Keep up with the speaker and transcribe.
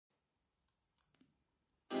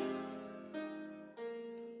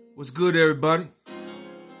What's good, everybody?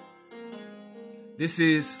 This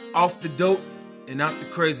is Off the Dope and Out the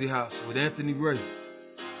Crazy House with Anthony Ray.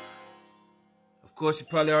 Of course, you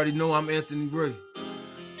probably already know I'm Anthony Ray.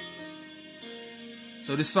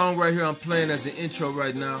 So this song right here I'm playing as an intro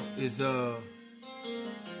right now is a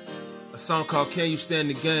song called Can You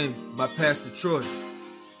Stand the Game by Pastor Troy.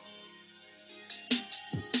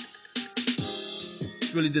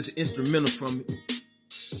 It's really just an instrumental from it.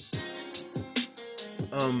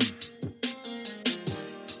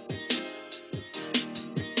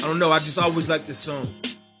 I don't know, I just always liked this song.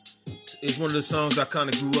 It's one of the songs I kind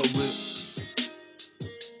of grew up with.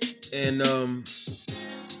 And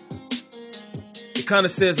it kind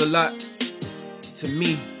of says a lot to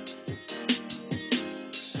me.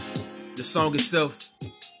 The song itself,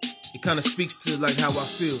 it kind of speaks to like how I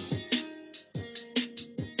feel.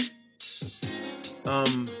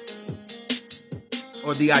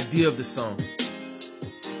 Or the idea of the song.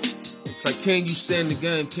 It's like, can you stand the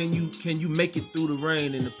game? Can you make it through the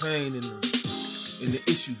rain and the pain and the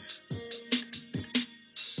issues?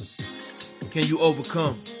 Can you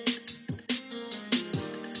overcome?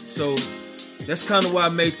 So that's kind of why I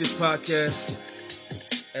made this podcast,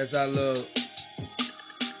 as I love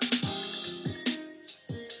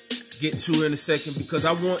get to in a second, because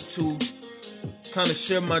I want to kind of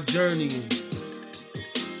share my journey.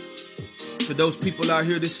 For those people out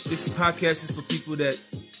here, this podcast is for people that,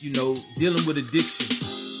 you know, dealing with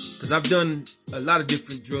addictions. Because I've done a lot of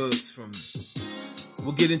different drugs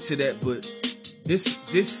we'll get into that, but this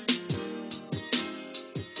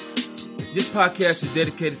podcast is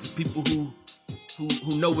dedicated to people who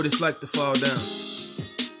know what it's like to fall down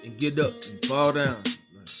and get up and fall down.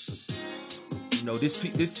 You know, this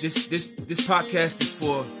podcast is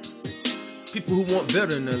for people who want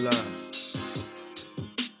better in their lives.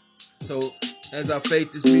 So as I fade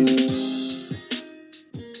this music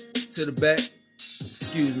to the back,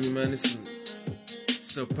 excuse me, man, there's some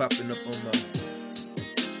stuff popping up on my.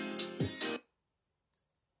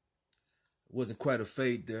 It wasn't quite a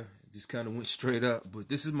fade there. It just kind of went straight up. But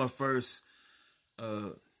this is my first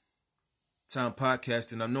time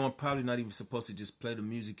podcasting. I know I'm probably not even supposed to just play the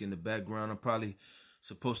music in the background. I'm probably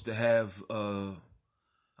supposed to have a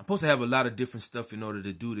lot of different stuff in order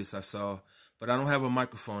to do this, I saw. But I don't have a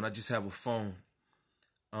microphone. I just have a phone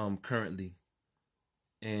currently.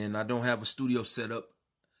 And I don't have a studio set up.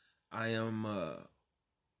 I am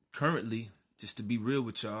currently, just to be real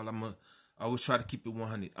with y'all, I always try to keep it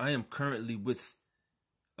 100. I am currently with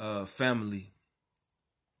family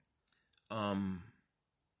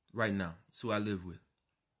right now. That's who I live with.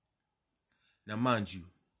 Now, mind you,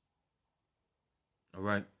 all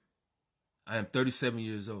right, I am 37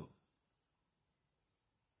 years old.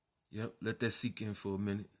 Yep, let that sink in for a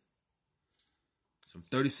minute. So I'm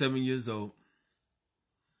 37 years old,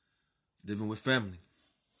 living with family.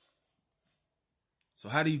 So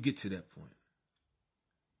how do you get to that point?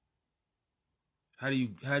 How do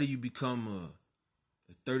you become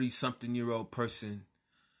a 30-something-year-old person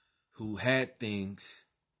who had things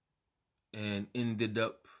and ended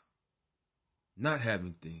up not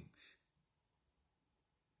having things?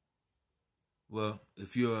 Well,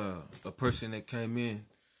 if you're a person that came in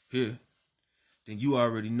here, then you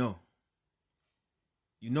already know.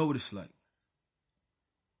 You know what it's like.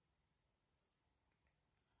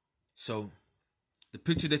 So, the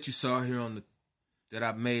picture that you saw here that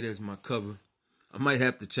I made as my cover, I might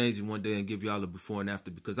have to change it one day and give y'all a before and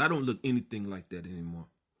after, because I don't look anything like that anymore.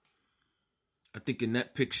 I think in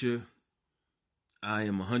that picture, I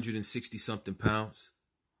am 160-something pounds.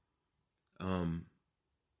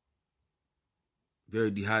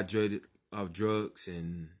 Very dehydrated off drugs,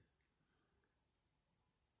 and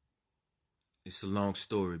it's a long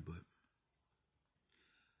story, but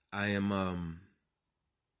I am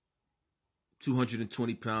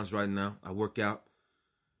 220 pounds right now. I work out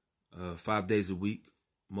 5 days a week,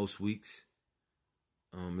 most weeks.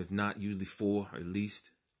 If not, usually 4 at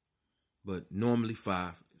least. But normally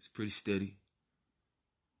 5. It's pretty steady.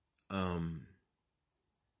 And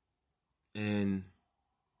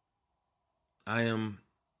I am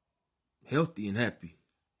healthy and happy.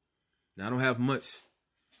 Now, I don't have much,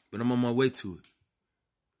 but I'm on my way to it.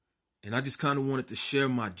 And I just kind of wanted to share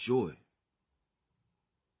my joy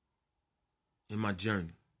in my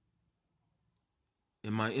journey,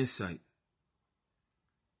 in my insight.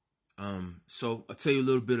 So I'll tell you a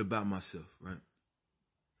little bit about myself, right?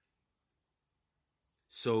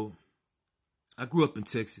 So I grew up in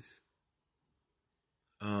Texas.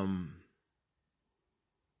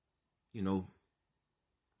 You know,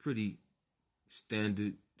 pretty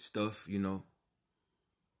standard stuff, you know.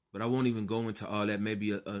 But I won't even go into all that.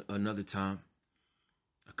 Maybe another time.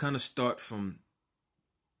 I kind of start from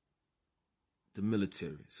the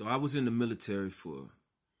military. So I was in the military for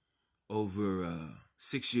over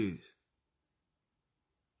 6 years.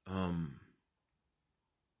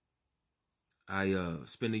 I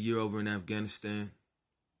spent a year over in Afghanistan,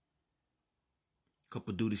 a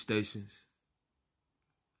couple duty stations,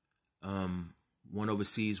 one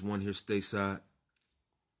overseas, one here stateside.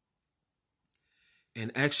 And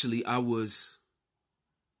actually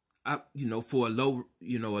for a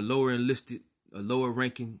lower enlisted, a lower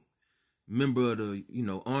ranking member of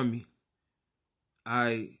the, Army,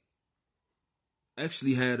 I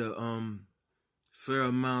actually had a fair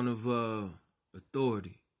amount of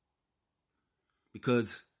authority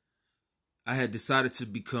because I had decided to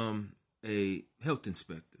become a health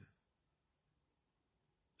inspector.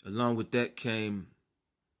 Along with that came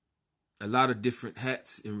a lot of different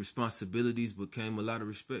hats and responsibilities, but came a lot of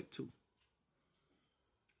respect too.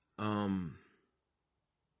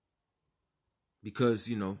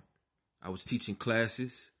 Because, I was teaching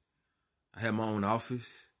classes. I had my own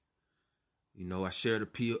office. I shared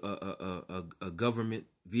a government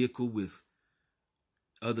vehicle with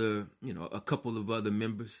other, a couple of other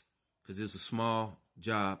members, because it was a small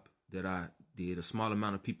job that I did. A small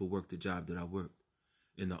amount of people worked the job that I worked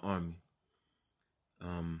in the Army.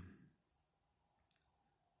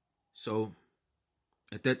 So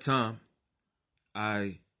at that time,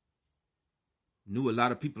 I knew a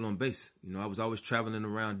lot of people on base. I was always traveling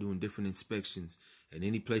around doing different inspections at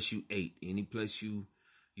any place you ate, any place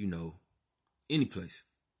any place.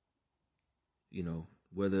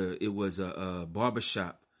 Whether it was a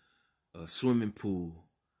barbershop, a swimming pool,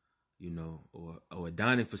 or a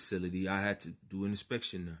dining facility, I had to do an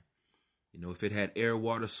inspection there. If it had air,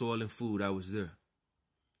 water, soil, and food, I was there.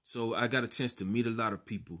 So I got a chance to meet a lot of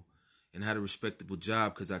people and had a respectable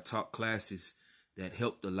job because I taught classes that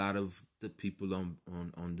helped a lot of the people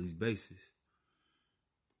on these bases.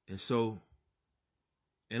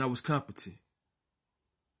 And I was competent.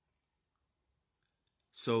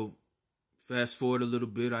 So fast forward a little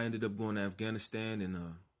bit, I ended up going to Afghanistan, and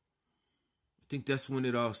I think that's when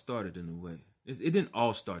it all started in a way. It didn't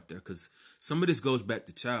all start there because some of this goes back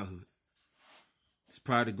to childhood. It's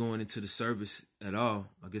prior to going into the service at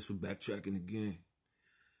all. I guess we're backtracking again.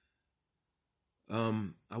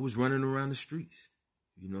 I was running around the streets,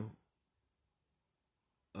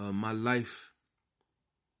 my life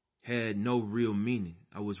had no real meaning.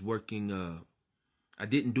 I was working, I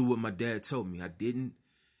didn't do what my dad told me. I did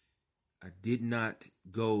not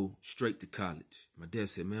go straight to college. My dad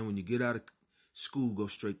said, man, when you get out of school, go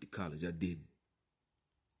straight to college. I didn't.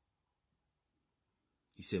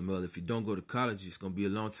 He said, well, if you don't go to college, it's going to be a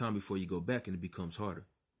long time before you go back and it becomes harder.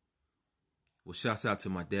 Well, shouts out to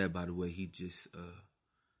my dad, by the way. He just,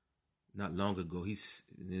 not long ago, he's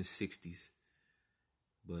in his 60s,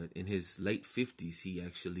 but in his late 50s, he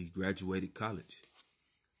actually graduated college.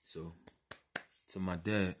 So, to my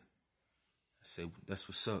dad, I say, that's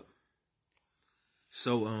what's up.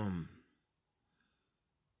 So, I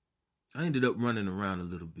ended up running around a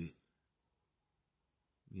little bit,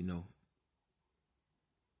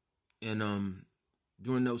 and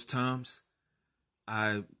during those times,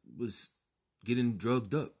 I was getting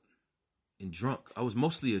drugged up and drunk. I was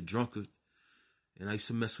mostly a drunkard, and I used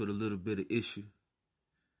to mess with a little bit of issue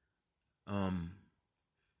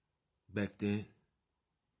back then.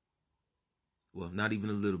 Well, not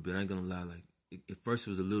even a little bit. I ain't gonna lie. Like at first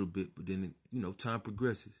it was a little bit, but then time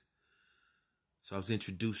progresses. So I was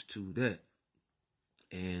introduced to that,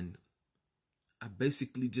 and I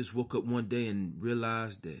basically just woke up one day and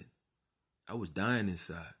realized that I was dying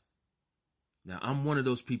inside. Now, I'm one of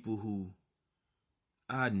those people who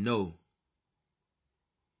I know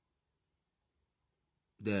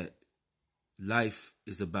that life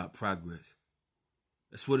is about progress.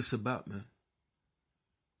 That's what it's about, man.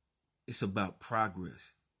 It's about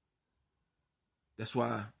progress. That's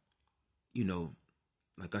why,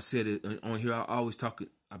 like I said on here, I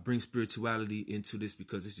bring spirituality into this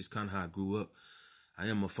because it's just kind of how I grew up. I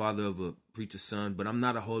am a father of a preacher's son, but I'm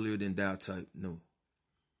not a holier than thou type. No.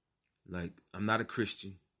 Like, I'm not a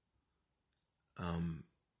Christian.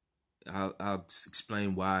 I'll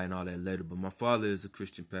explain why and all that later, but my father is a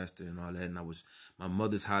Christian pastor and all that, and my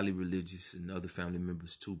mother's highly religious and other family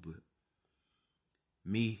members too, but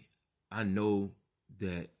me, I know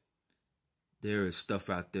that there is stuff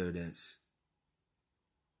out there that's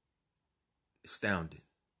astounding.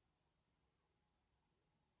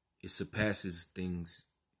 It surpasses things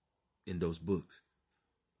in those books,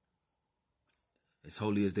 as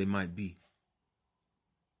holy as they might be.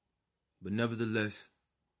 But nevertheless,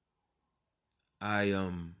 I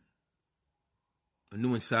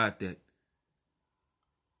knew inside that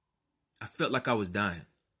I felt like I was dying.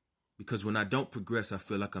 Because when I don't progress, I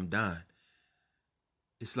feel like I'm dying.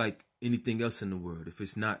 It's like anything else in the world. If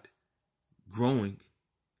it's not growing,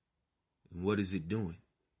 what is it doing?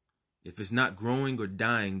 If it's not growing or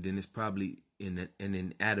dying, then it's probably an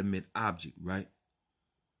inanimate object, right?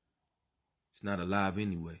 It's not alive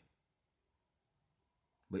anyway.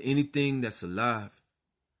 But anything that's alive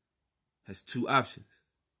has two options,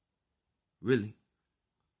 really.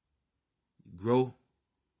 You grow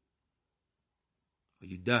or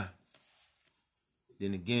you die.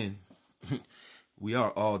 Then again, we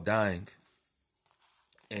are all dying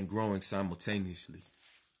and growing simultaneously.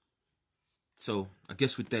 So I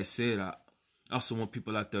guess with that said, I also want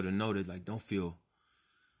people out there to know that, like, don't feel,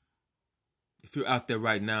 if you're out there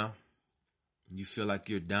right now and you feel like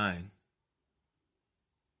you're dying,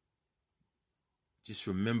 just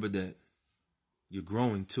remember that you're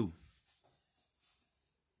growing too.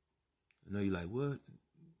 I know you're like, what?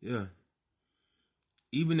 Yeah.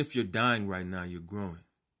 Even if you're dying right now, you're growing.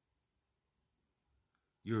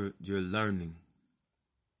 You're learning.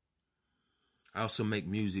 I also make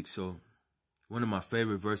music, so one of my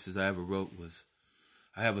favorite verses I ever wrote was,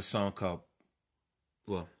 I have a song called,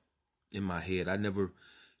 well, in my head. I never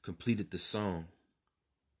completed the song.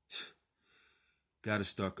 Gotta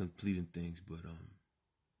start completing things, but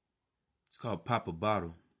it's called Pop a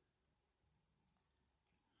Bottle.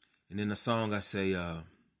 And in the song I say, I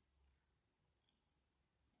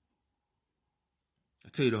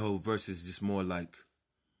tell you the whole verse is just more like,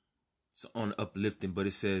 it's on uplifting, but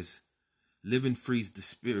it says, living frees the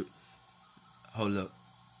spirit. Hold up.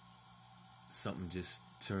 Something just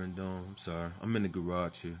turned on. I'm sorry. I'm in the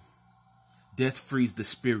garage here. Death frees the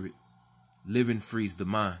spirit. Living frees the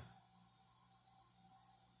mind.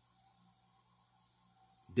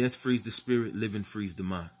 Death frees the spirit. Living frees the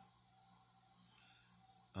mind.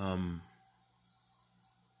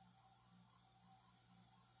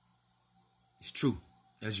 It's true.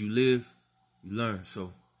 As you live, you learn.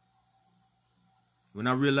 So when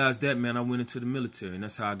I realized that, man, I went into the military, and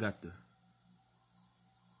that's how I got there.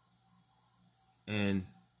 And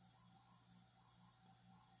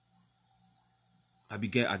I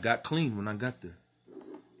got clean when I got there.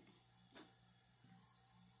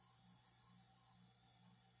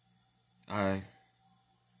 I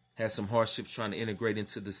had some hardships trying to integrate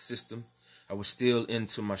into the system. I was still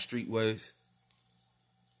into my street ways.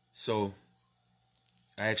 So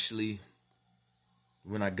I actually,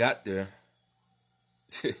 when I got there,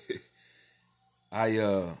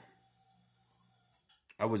 I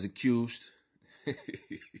was accused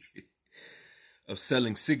of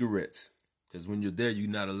selling cigarettes, because when you're there, you're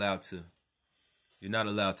not allowed to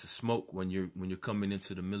smoke when you're coming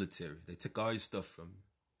into the military. They took all your stuff from you.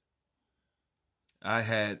 I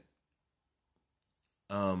had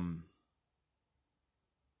gotten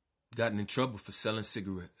in trouble for selling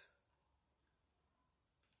cigarettes,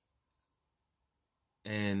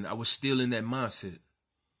 and I was still in that mindset.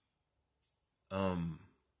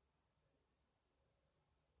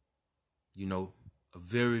 You know, a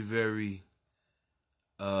very, very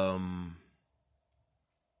now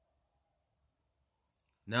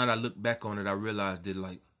that I look back on it, I realized that,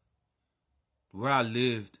 like, where I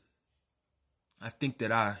lived, I think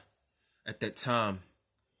that at that time,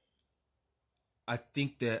 I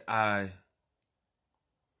think that I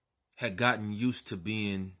had gotten used to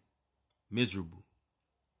being miserable.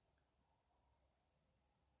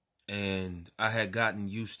 And I had gotten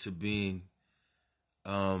used to being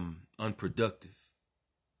unproductive.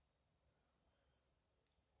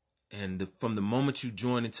 And from the moment you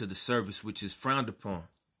join into the service, which is frowned upon,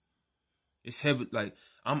 it's heavy. Like,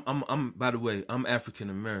 I'm by the way, I'm African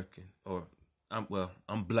American, or I'm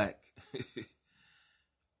black.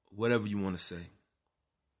 Whatever you want to say.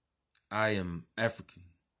 I am African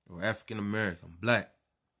or African American. I'm black.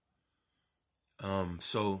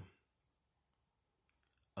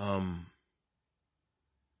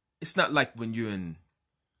 It's not like when you're in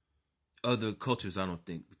other cultures, I don't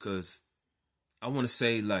think, because I want to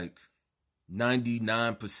say like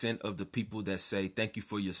 99% of the people that say thank you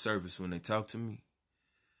for your service when they talk to me,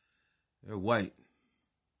 they're white.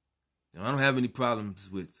 Now, I don't have any problems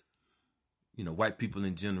with, white people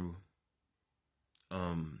in general.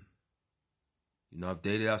 I've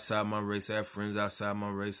dated outside my race, I have friends outside my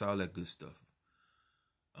race, all that good stuff.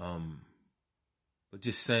 But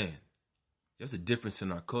just saying, there's a difference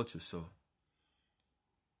in our culture. So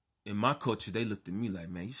in my culture, they looked at me like,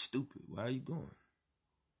 man, you stupid. Why are you going?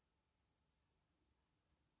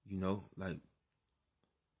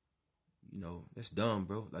 That's dumb,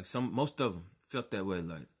 bro. Like most of them felt that way.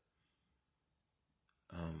 Like,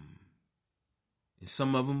 And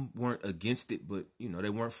some of them weren't against it, but you know they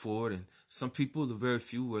weren't for it. And some people, the very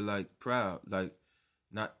few, were like proud, like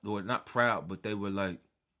not proud, but they were like,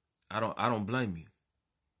 I don't blame you.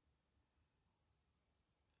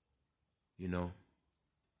 You know,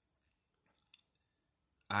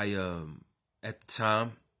 I at the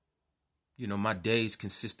time, you know, my days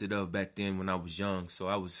consisted of back then when I was young.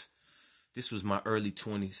 So this was my early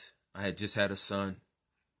 20s. I had just had a son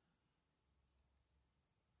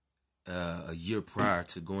a year prior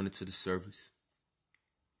to going into the service.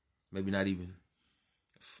 Maybe not even,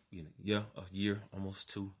 you know, yeah, a year, almost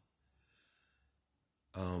two.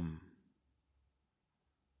 And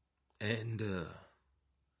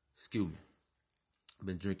excuse me, I've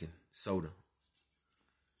been drinking soda.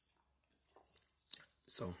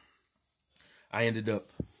 So I ended up,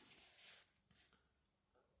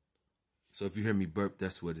 so if you hear me burp,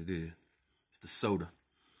 that's what it is. It's the soda.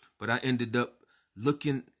 But I ended up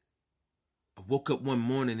looking, I woke up one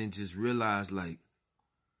morning and just realized, like,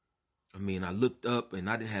 I mean, I looked up and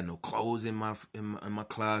I didn't have no clothes in my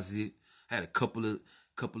closet. I had a couple of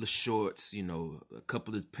shorts, you know, a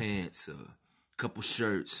couple of pants, a couple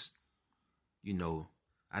shirts. You know,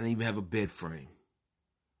 I didn't even have a bed frame.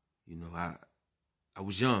 You know, I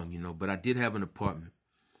was young, you know, but I did have an apartment.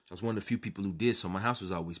 I was one of the few people who did, so my house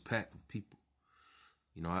was always packed with people.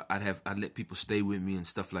 You know, I'd let people stay with me and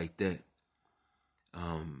stuff like that.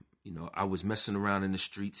 You know, I was messing around in the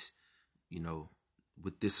streets, you know,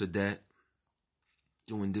 with this or that,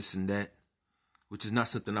 doing this and that, which is not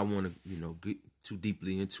something I want to, you know, get too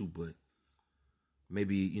deeply into, but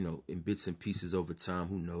maybe, you know, in bits and pieces over time,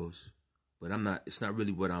 who knows? But it's not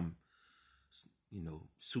really what I'm, you know,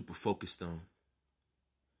 super focused on.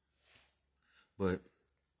 But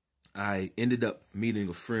I ended up meeting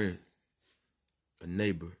a friend, a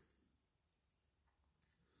neighbor.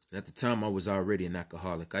 And at the time, I was already an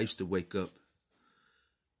alcoholic. I used to wake up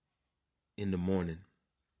in the morning.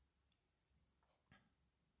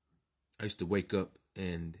 I used to wake up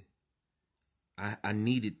and I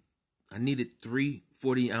needed 3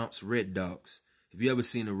 40-ounce Red Dogs. Have you ever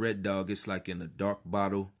seen a Red Dog? It's like in a dark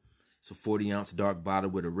bottle. It's a 40-ounce dark bottle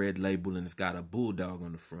with a red label and it's got a bulldog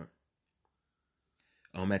on the front.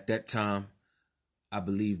 At that time, I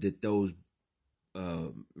believe that those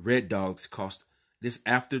Red Dogs cost, this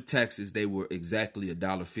after taxes, they were exactly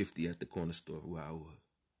 $1.50 at the corner store where I was.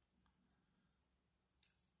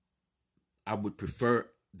 I would prefer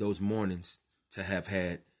those mornings to have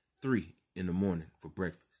had 3 in the morning for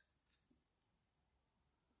breakfast.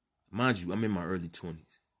 Mind you, I'm in my early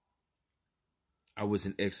 20s. I was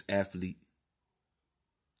an ex-athlete.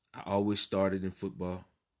 I always started in football.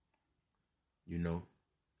 You know,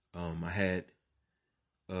 I had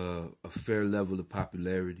a fair level of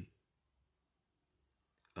popularity.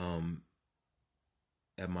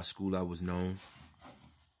 At my school, I was known.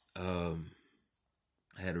 I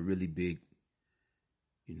had a really big,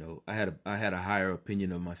 you know, I had a higher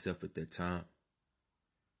opinion of myself at that time.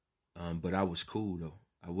 But I was cool though.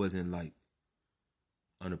 I wasn't like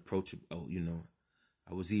unapproachable. Oh, you know,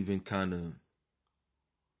 I was even kind of,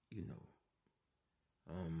 you know,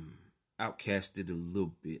 outcasted a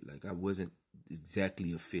little bit. Like I wasn't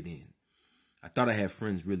exactly a fit in. I thought I had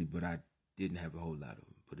friends really, but I didn't have a whole lot of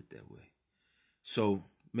them, put it that way. So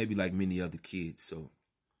maybe like many other kids. So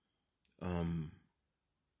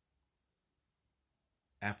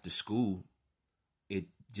after school, it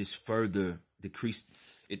just further decreased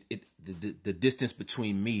the distance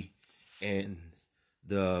between me and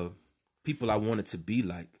the people I wanted to be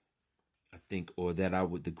like, I think, or that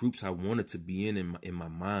the groups I wanted to be in my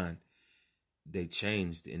mind, they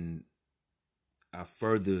changed, and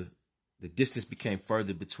the distance became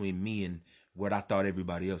further between me and what I thought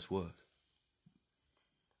everybody else was.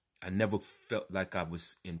 I never felt like I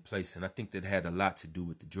was in place, and I think that had a lot to do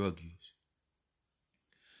with the drug use.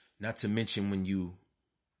 Not to mention when you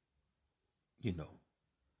know,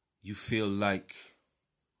 you feel like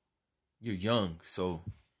you're young, so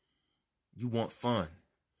you want fun.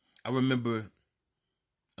 I remember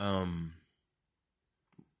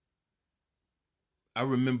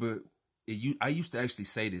I used to actually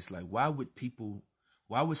say this, like, why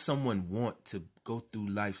would someone want to go through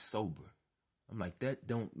life sober? I'm like, that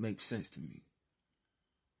don't make sense to me.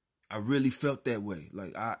 I really felt that way.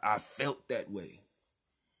 Like, I felt that way.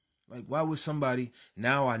 Like, why would somebody,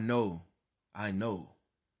 now I know. I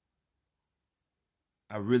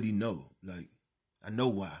really know. Like, I know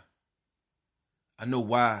why. I know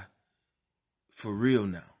why for real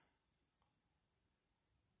now.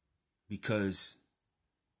 Because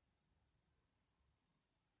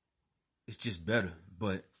it's just better,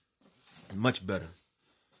 but much better,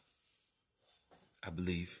 I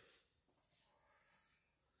believe.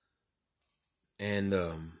 And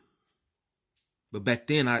but back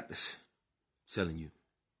then, telling you,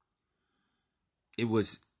 it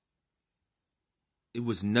was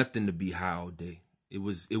nothing to be high all day. It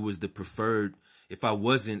was the preferred. If I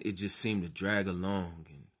wasn't, it just seemed to drag along,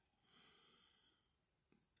 and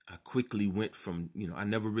I quickly went from, I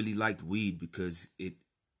never really liked weed because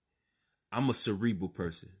I'm a cerebral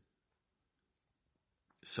person.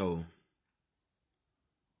 So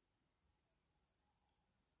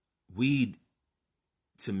weed,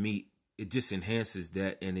 to me, it just enhances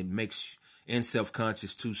that, and it makes, and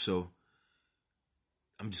self-conscious too. So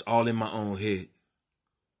I'm just all in my own head,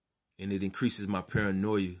 and it increases my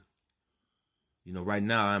paranoia. Right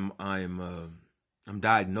now I'm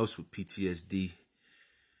diagnosed with PTSD,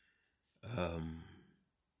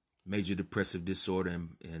 major depressive disorder,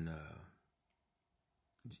 and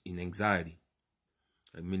anxiety,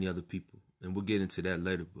 like many other people, and we'll get into that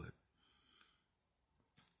later. But I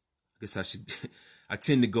guess I should. I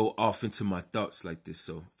tend to go off into my thoughts like this,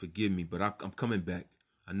 so forgive me. But I'm coming back.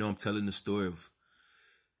 I know I'm telling the story of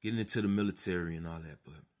getting into the military and all that,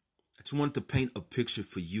 but I just wanted to paint a picture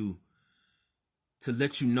for you to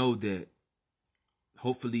let you know that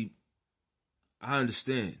hopefully I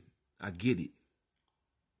understand. I get it.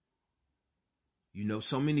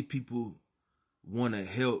 So many people want to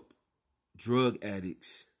help drug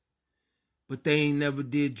addicts, but they ain't never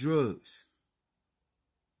did drugs.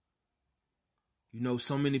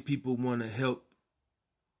 So many people want to help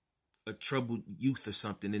a troubled youth or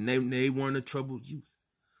something, and they weren't a troubled youth.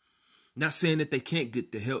 Not saying that they can't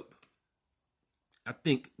get the help. I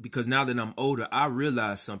think because now that I'm older, I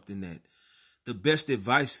realize something, that the best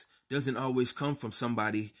advice doesn't always come from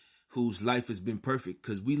somebody whose life has been perfect,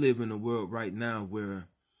 because we live in a world right now where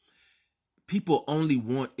people only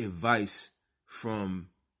want advice from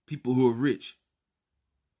people who are rich.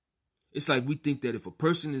 It's like we think that if a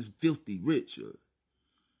person is filthy rich, or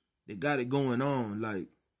they got it going on, like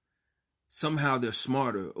somehow they're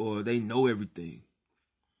smarter or they know everything.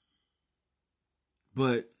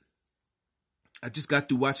 But I just got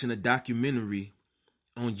through watching a documentary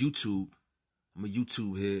on YouTube. I'm a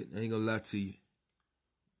YouTube head, I ain't gonna lie to you.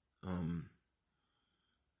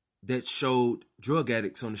 That showed drug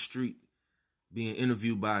addicts on the street being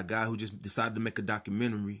interviewed by a guy who just decided to make a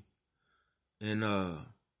documentary. And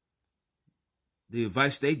the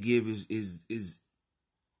advice they give is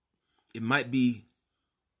it might be,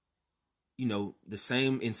 the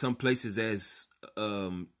same in some places as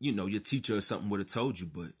your teacher or something would have told you,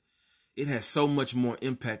 but it has so much more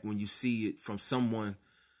impact when you see it from someone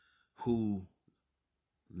who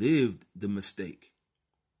lived the mistake.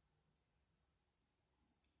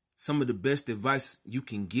 Some of the best advice you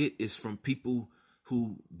can get is from people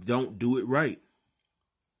who don't do it right.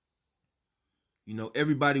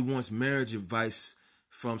 Everybody wants marriage advice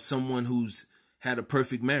from someone who's had a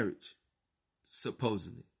perfect marriage,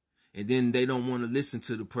 supposedly. And then they don't want to listen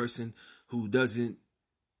to the person whose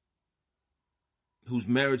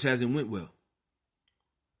marriage hasn't went well.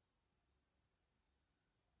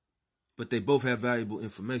 But they both have valuable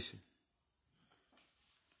information.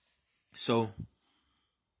 So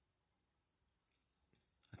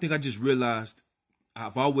I think I just realized,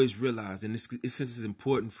 I've always realized, and this is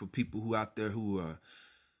important for people who out there who are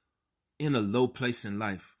in a low place in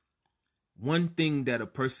life. One thing that a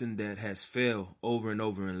person that has failed over and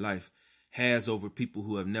over in life has over people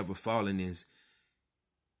who have never fallen is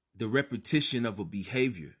the repetition of a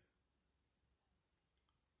behavior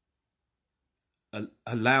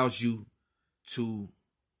allows you to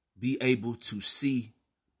be able to see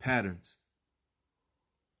patterns.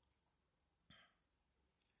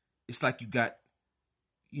 It's like you got,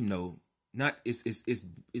 not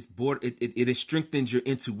it's bored. It strengthens your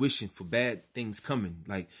intuition for bad things coming.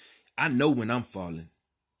 Like, I know when I'm falling.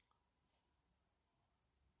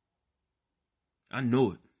 I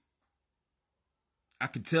know it. I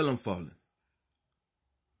can tell I'm falling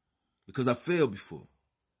because I failed before.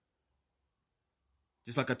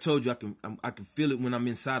 Just like I told you, I can feel it when I'm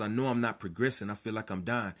inside. I know I'm not progressing. I feel like I'm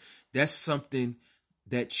dying. That's something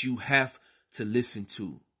that you have to listen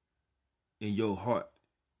to in your heart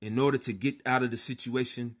in order to get out of the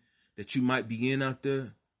situation that you might be in out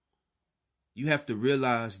there. You have to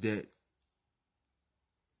realize that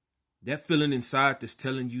feeling inside that's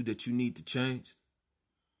telling you that you need to change,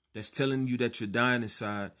 that's telling you that you're dying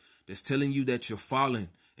inside, that's telling you that you're falling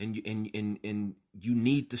and you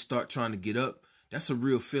need to start trying to get up. That's a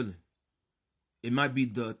real feeling. It might be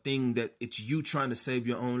the thing that it's you trying to save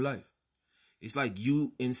your own life. It's like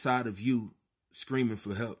you inside of you screaming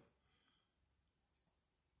for help.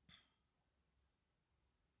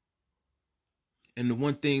 And the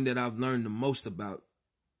one thing that I've learned the most about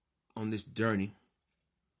on this journey,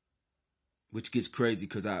 which gets crazy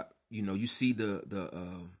because you see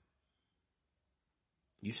the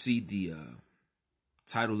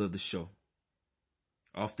title of the show,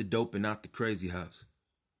 Off the Dope and Out the Crazy House.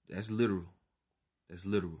 That's literal. That's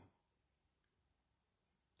literal.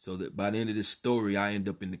 So that by the end of this story, I end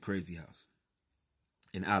up in the crazy house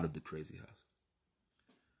and out of the crazy house.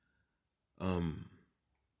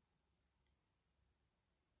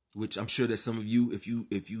 Which I'm sure that some of you, if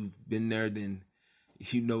you've been there, then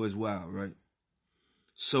you know as well, right?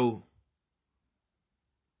 So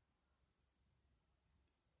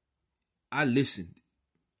I listened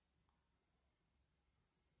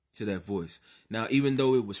to that voice. Now, even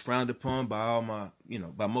though it was frowned upon by all my,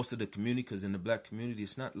 by most of the community, because in the black community,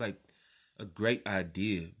 it's not like a great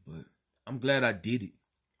idea, but I'm glad I did it.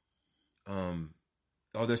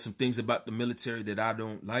 Are there some things about the military that I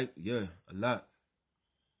don't like? Yeah, a lot.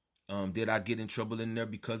 Did I get in trouble in there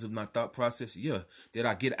because of my thought process? Yeah. Did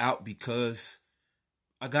I get out because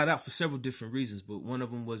I got out for several different reasons, but one of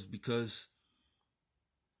them was because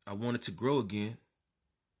I wanted to grow again.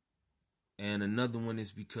 And another one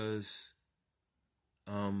is because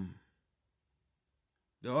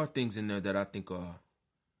there are things in there that I think are,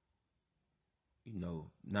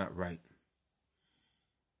 not right.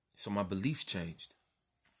 So my beliefs changed.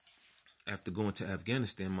 After going to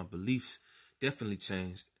Afghanistan, my beliefs definitely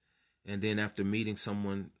changed. And then after meeting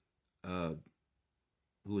someone who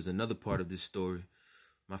was another part of this story,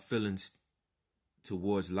 my feelings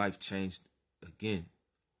towards life changed again.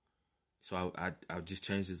 So I just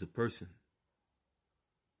changed as a person.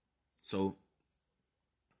 So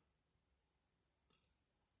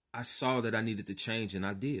I saw that I needed to change, and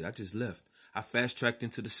I did. I just left. I fast-tracked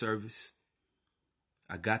into the service.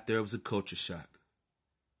 I got there. It was a culture shock.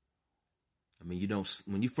 I mean,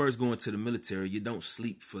 when you first go into the military, you don't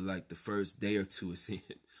sleep for like the first day or two.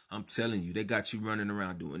 I'm telling you, they got you running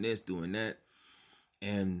around doing this, doing that.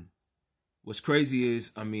 And what's crazy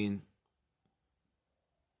is,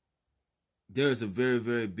 there is a very,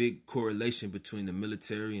 very big correlation between the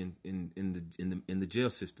military and in the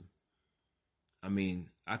jail system. I mean,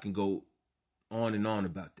 I can go on and on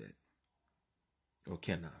about that. Or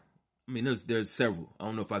can I? I mean, there's several. I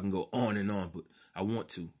don't know if I can go on and on, but I want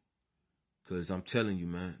to. Because I'm telling you,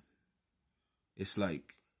 man, it's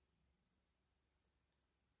like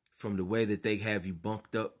from the way that they have you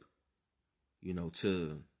bunked up,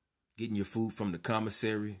 to getting your food from the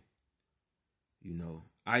commissary.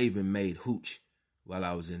 I even made hooch while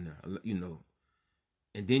I was in there,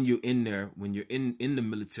 And then you're in there, when you're in the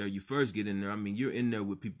military, you first get in there, you're in there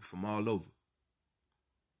with people from all over.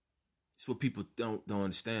 It's what people don't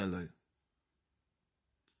understand, like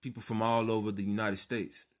people from all over the United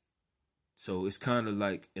States. So it's kind of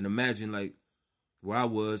like, and imagine like where I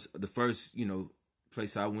was, the first,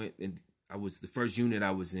 place I went, and I was the first unit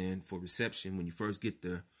I was in for reception. When you first get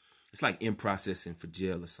there, it's like in processing for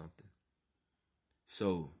jail or something.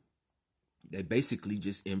 So they basically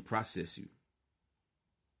just in process you.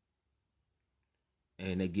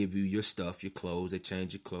 And they give you your stuff, your clothes, they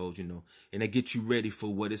change your clothes, and they get you ready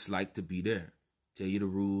for what it's like to be there. Tell you the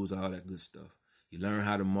rules, all that good stuff. You learn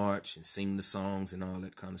how to march and sing the songs and all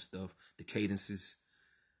that kind of stuff, the cadences.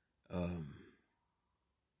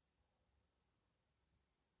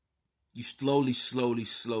 You slowly.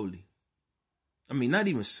 Not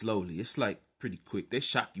even slowly. It's like pretty quick. They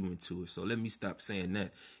shock you into it. So let me stop saying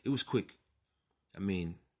that. It was quick.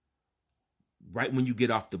 Right when you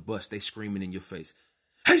get off the bus, they screaming in your face,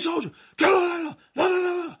 "Hey, soldier, get on!"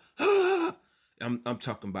 I'm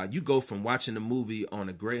talking about, you go from watching a movie on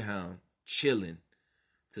a Greyhound, chilling,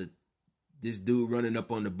 to this dude running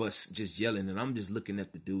up on the bus just yelling, and I'm just looking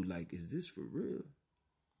at the dude like, is this for real?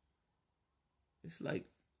 It's like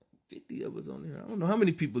 50 of us on there. I don't know how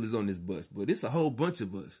many people is on this bus, but it's a whole bunch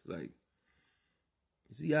of us. Like,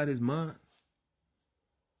 is he out of his mind?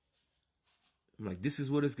 I'm like, this is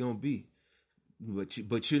what it's gonna be.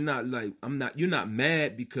 But you're not like, you're not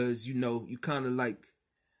mad because you kind of like,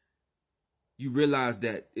 you realize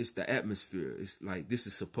that it's the atmosphere. It's like, this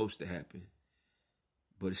is supposed to happen,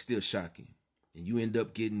 but it's still shocking. And you end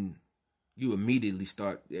up you immediately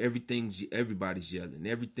start, everybody's yelling.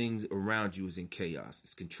 Everything's around you is in chaos.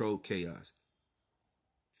 It's controlled chaos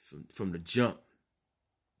from the jump.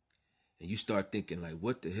 And you start thinking like,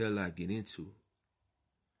 what the hell I get into?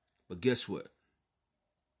 But guess what?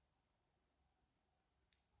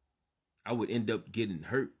 I would end up getting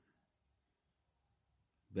hurt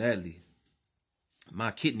badly.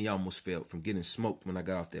 My kidney almost failed from getting smoked when I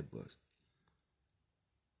got off that bus.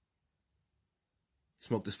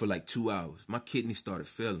 Smoked this for like 2 hours. My kidney started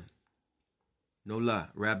failing. No lie.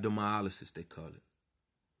 Rhabdomyolysis, they call it.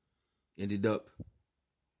 ended up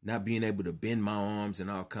not being able to bend my arms and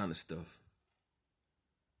all kind of stuff.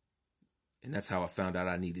 And that's how I found out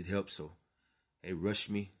I needed help. So they rushed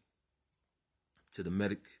me to the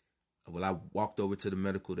medic. Well, I walked over to the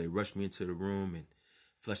medical. They rushed me into the room and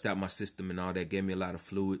flushed out my system and all that. Gave me a lot of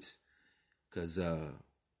fluids because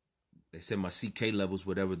they said my CK levels,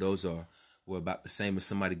 whatever those are, were about the same as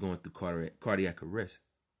somebody going through cardiac arrest.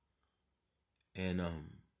 And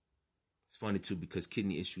it's funny too because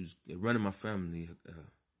kidney issues they run in my family.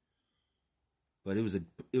 But it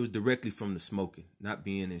was directly from the smoking, not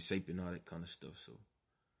being in shape and all that kind of stuff. So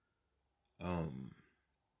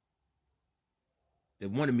they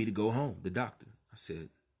wanted me to go home, the doctor. I said,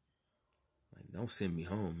 like, don't send me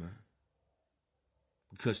home, man.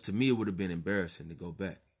 Because to me it would have been embarrassing to go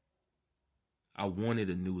back. I wanted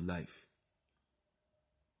a new life.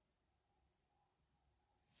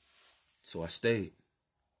 So I stayed.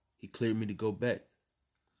 He cleared me to go back.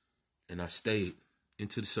 And I stayed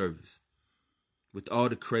into the service. With all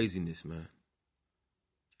the craziness, man.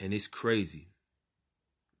 And it's crazy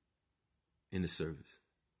in the service.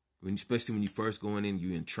 Especially when you first going in,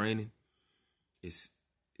 you're in training. It's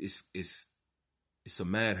a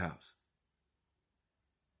madhouse.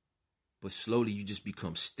 But slowly you just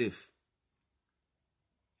become stiff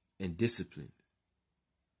and disciplined.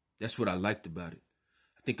 That's what I liked about it.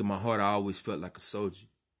 I think in my heart I always felt like a soldier.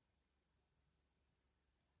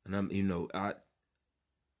 And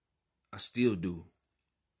I still do.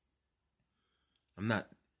 I'm not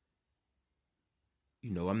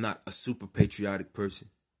a super patriotic person.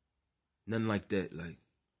 Nothing like that.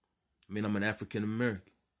 I'm an African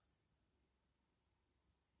American.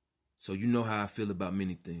 So you know how I feel about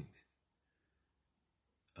many things.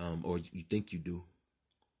 Or you think you do.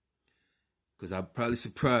 Because I'll probably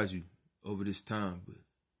surprise you over this time, but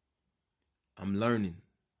I'm learning.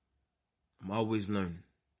 I'm always learning.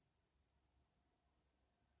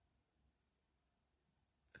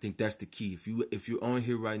 I think that's the key. If you're on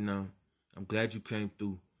here right now, I'm glad you came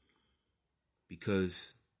through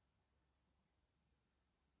because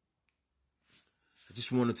I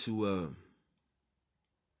just wanted to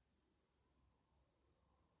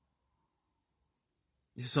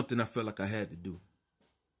this is something I felt like I had to do.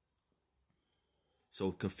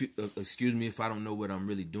 So excuse me if I don't know what I'm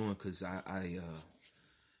really doing because I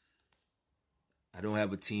don't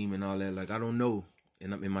have a team and all that. Like I don't know.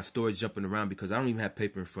 And my story's jumping around because I don't even have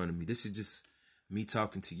paper in front of me. This is just me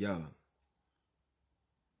talking to y'all.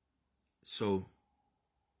 So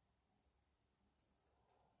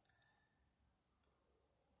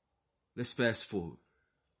let's fast forward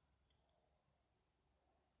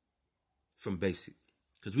from basic.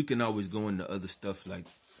 Because we can always go into other stuff like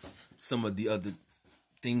some of the other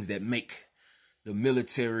things that make the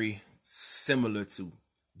military similar to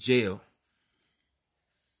jail.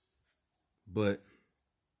 But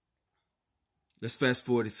let's fast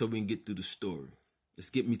forward so we can get through the story.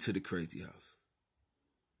 Let's get me to the crazy house.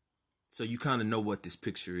 So you kind of know what this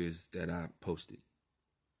picture is that I posted.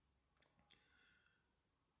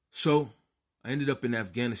 So I ended up in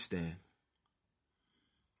Afghanistan.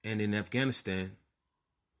 And in Afghanistan,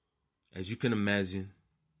 as you can imagine,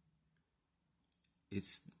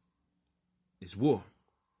 it's war.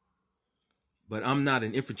 But I'm not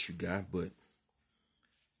an infantry guy, but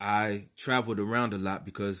I traveled around a lot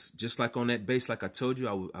because just like on that base, like I told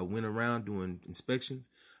you, I went around doing inspections.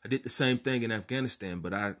 I did the same thing in Afghanistan,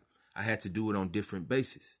 but I had to do it on different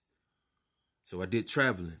bases. So I did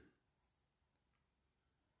traveling.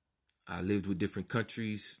 I lived with different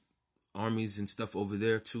countries, armies and stuff over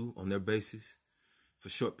there too, on their bases for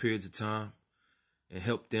short periods of time and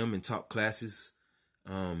helped them and taught classes.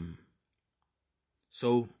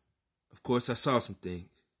 So, of course, I saw some things.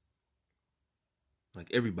 Like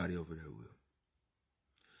everybody over there will.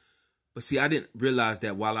 But see, I didn't realize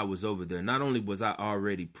that while I was over there. Not only was I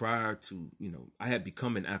already prior to, I had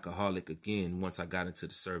become an alcoholic again once I got into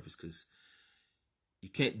the service because you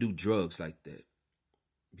can't do drugs like that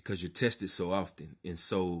because you're tested so often and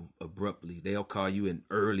so abruptly. They'll call you in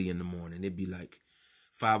early in the morning. It'd be like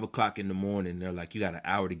 5 o'clock in the morning. They're like, you got an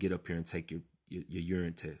hour to get up here and take your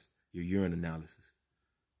urine test, your urine analysis,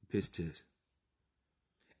 piss test.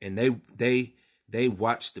 And they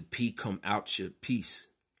watch the pee come out your piece.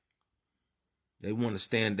 They want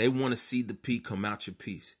to see the pee come out your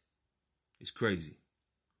piece. It's crazy.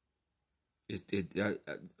 It's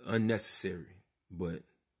unnecessary, but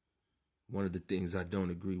one of the things I don't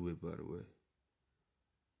agree with, by the way.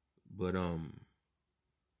 But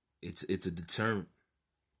it's a deterrent.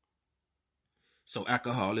 So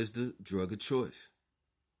alcohol is the drug of choice,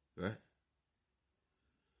 right?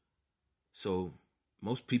 So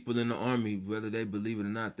most people in the army, whether they believe it or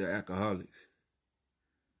not, they're alcoholics.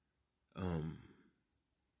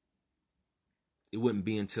 It wouldn't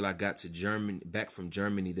be until I got to back from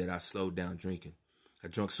Germany, that I slowed down drinking. I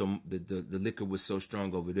drank the liquor was so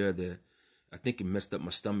strong over there that I think it messed up my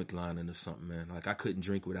stomach lining or something, man. Like, I couldn't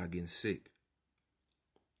drink without getting sick.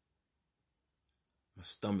 My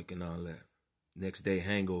stomach and all that. Next day,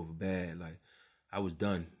 hangover, bad. Like, I was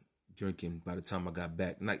done drinking by the time I got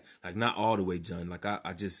back. Like not all the way done. Like,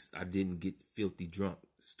 I didn't get filthy drunk,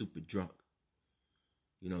 stupid drunk.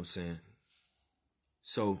 You know what I'm saying?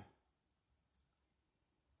 So,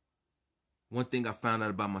 one thing I found out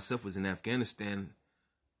about myself was in Afghanistan,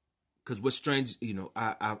 because what's strange,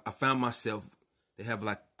 I found myself, they have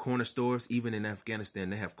like corner stores. Even in Afghanistan,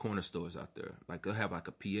 they have corner stores out there. Like, they'll have like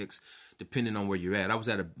a PX, depending on where you're at. I was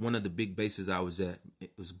at one of the big bases I was at.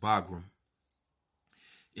 It was Bagram.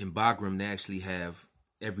 In Bagram, they actually have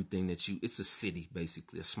everything it's a city,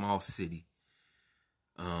 basically, a small city.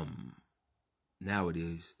 Now it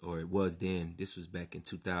is, or it was then. This was back in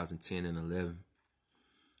 2010 and 11.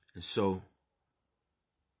 And so,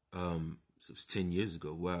 it was 10 years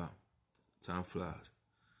ago. Wow. Time flies.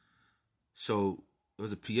 So there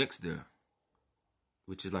was a PX there,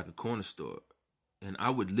 which is like a corner store. And I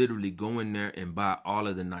would literally go in there and buy all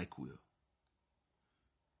of the NyQuil.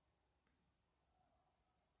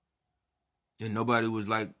 And nobody was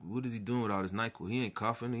like, what is he doing with all this NyQuil? He ain't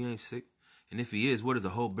coughing, he ain't sick. And if he is, what is a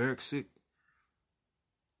whole barrack sick?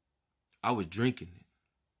 I was drinking it.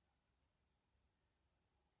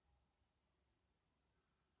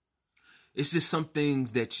 It's just some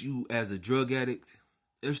things that you, as a drug addict,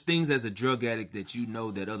 there's things as a drug addict that you know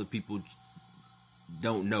that other people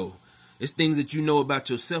don't know. It's things that you know about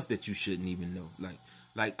yourself that you shouldn't even know.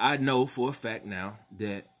 Like I know for a fact now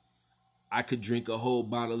that I could drink a whole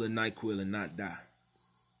bottle of NyQuil and not die.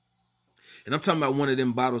 And I'm talking about one of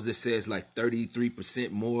them bottles that says like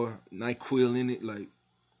 33% more NyQuil in it. Like,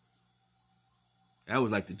 that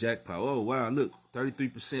was like the jackpot. Oh, wow, look,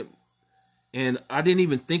 33%. And I didn't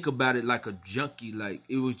even think about it like a junkie. Like,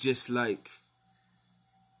 it was just like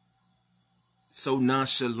so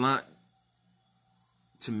nonchalant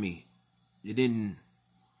to me. I didn't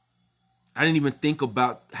even think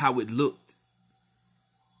about how it looked.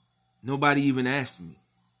 Nobody even asked me.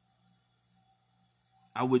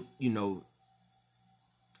 I would,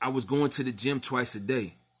 I was going to the gym twice a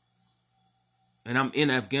day. And I'm in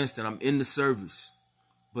Afghanistan. I'm in the service.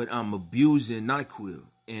 But I'm abusing NyQuil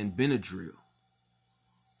and Benadryl.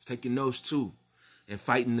 Taking those too. And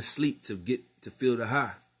fighting the sleep to feel the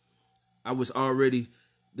high. I was already...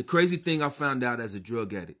 The crazy thing I found out as a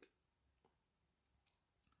drug addict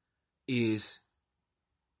is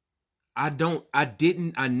I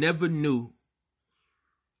never knew,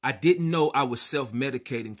 I didn't know I was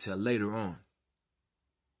self-medicating till later on.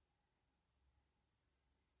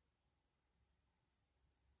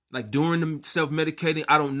 Like, during the self-medicating,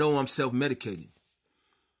 I don't know I'm self-medicating.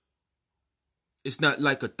 It's not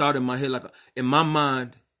like a thought in my head. Like, in my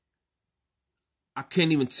mind, I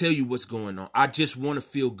can't even tell you what's going on. I just want to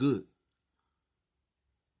feel good.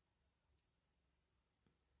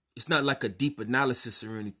 It's not like a deep analysis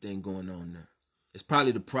or anything going on there. It's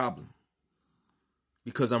probably the problem.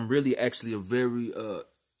 Because I'm really actually a very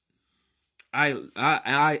I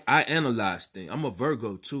analyze things. I'm a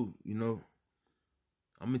Virgo too,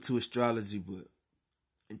 I'm into astrology, but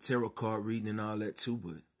and tarot card reading and all that too,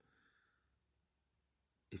 but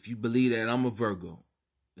if you believe that, I'm a Virgo.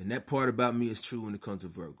 And that part about me is true when it comes to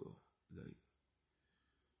Virgo. Like,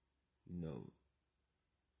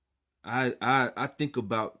 I think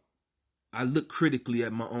about, I look critically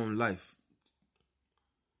at my own life.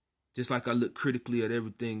 Just like I look critically at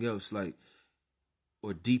everything else, like,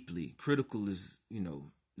 or deeply. Critical is,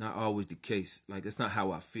 not always the case. Like, that's not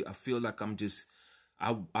how I feel. I feel like I'm just,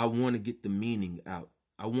 I want to get the meaning out.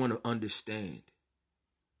 I want to understand.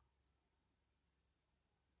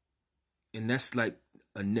 And that's like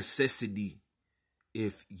a necessity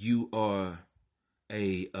if you are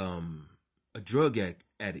a drug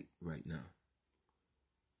addict right now.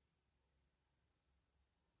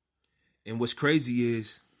 And what's crazy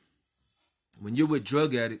is when you're with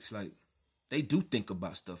drug addicts, like, they do think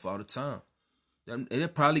about stuff all the time. They're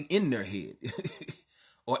probably in their head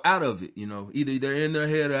or out of it, Either they're in their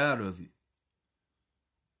head or out of it.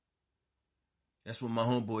 That's what my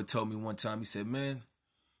homeboy told me one time. He said, man,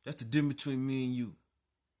 that's the difference between me and you.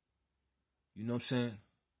 You know what I'm saying?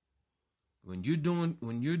 When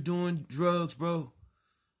you're doing drugs, bro,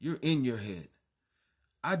 you're in your head.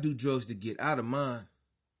 I do drugs to get out of mine.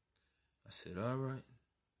 I said, all right.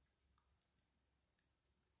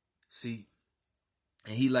 See,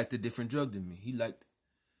 and he liked a different drug than me. He liked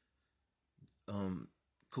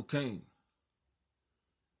cocaine.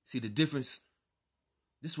 See the difference?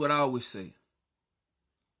 This is what I always say.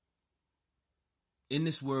 In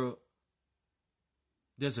this world,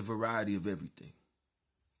 there's a variety of everything.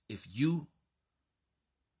 If you,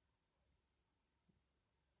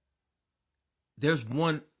 there's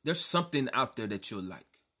something out there that you'll like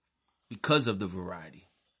because of the variety.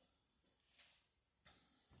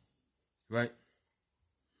 Right?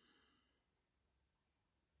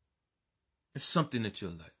 There's something that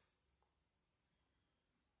you'll like.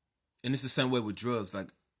 And it's the same way with drugs. Like,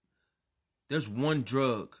 there's one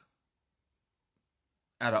drug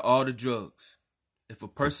out of all the drugs. If a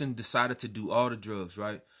person decided to do all the drugs,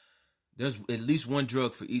 right, there's at least one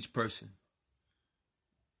drug for each person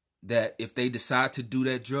that if they decide to do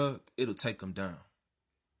that drug, it'll take them down.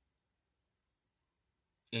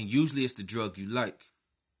 And usually it's the drug you like.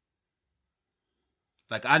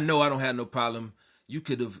 Like, I know I don't have no problem. You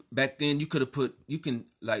could have, back then, you could have put, you can,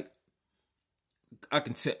 like, I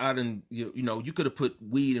can tell, you know, you could have put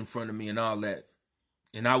weed in front of me and all that.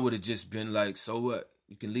 And I would have just been like, so what?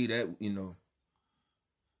 You can leave that, you know.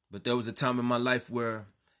 But there was a time in my life where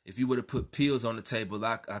if you would have put pills on the table,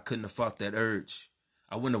 I couldn't have fought that urge.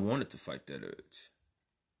 I wouldn't have wanted to fight that urge.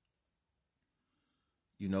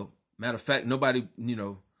 You know, matter of fact, nobody, you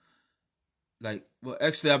know, like, well,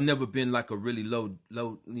 actually, I've never been like a really low,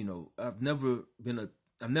 you know, I've never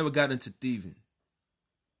got into thieving.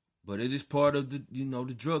 But it is part of the, you know,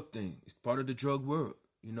 the drug thing. It's part of the drug world,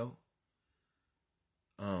 you know.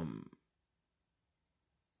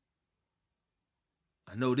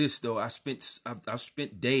 I know this though. I've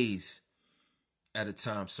spent days at a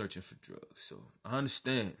time searching for drugs, so I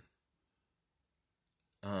understand.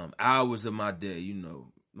 Hours of my day, you know,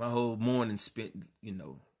 my whole morning spent, you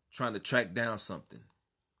know, trying to track down something.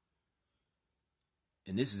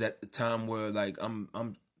 And this is at the time where, like,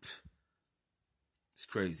 it's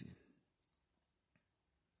crazy.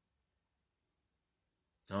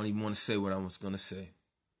 I don't even want to say what I was gonna say.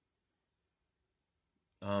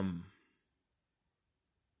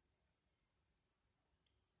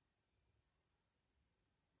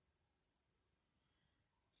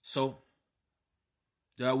 So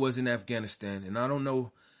there I was in Afghanistan, and I don't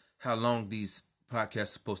know how long these podcasts are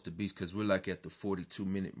supposed to be because we're like at the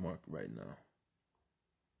 42-minute mark right now.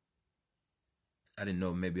 I didn't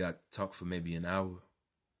know, maybe I'd talk for maybe an hour.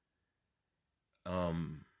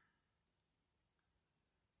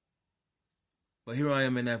 But here I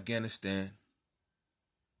am in Afghanistan,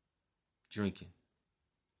 drinking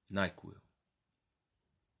NyQuil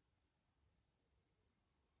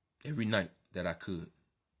every night that I could.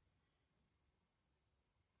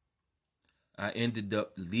 I ended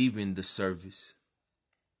up leaving the service.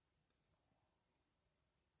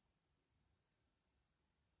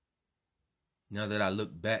 Now that I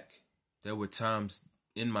look back, there were times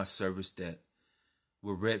in my service that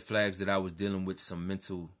were red flags that I was dealing with some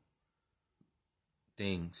mental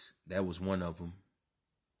things. That was one of them.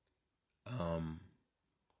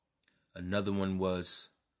 Another one was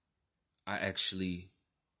I actually,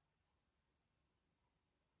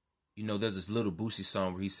 you know, there's this Little Boosie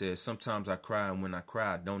song where he says, sometimes I cry, and when I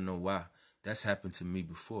cry, I don't know why. That's happened to me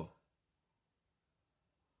before.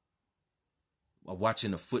 While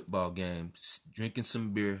watching a football game, drinking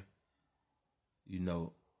some beer, you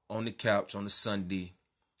know, on the couch on a Sunday.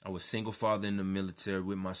 I was single father in the military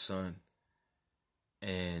with my son.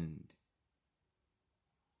 And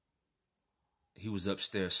he was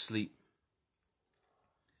upstairs asleep.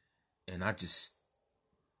 And I just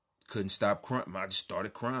couldn't stop crying. I just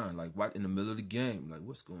started crying, like, right in the middle of the game. Like,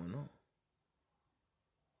 what's going on?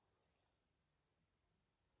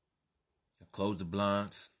 I closed the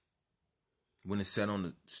blinds. Went and sat on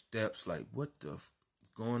the steps, like, what the is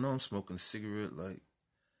going on? Smoking a cigarette, like,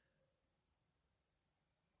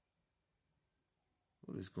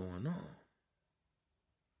 what is going on?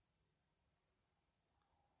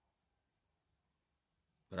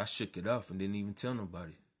 But I shook it off and didn't even tell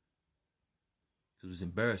nobody. It was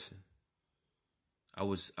embarrassing. I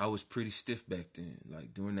was pretty stiff back then,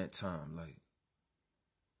 like, during that time. Like,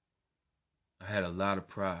 I had a lot of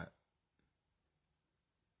pride.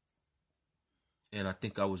 And I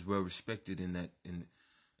think I was well respected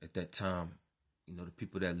at that time. You know, the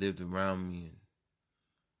people that lived around me and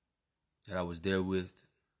that I was there with.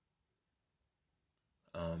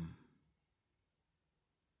 I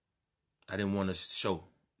didn't want to show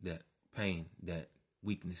that pain, that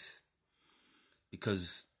weakness.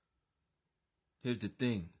 Because here's the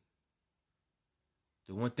thing.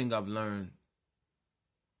 The one thing I've learned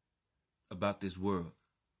about this world,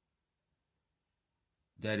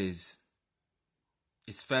 that is,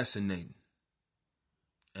 it's fascinating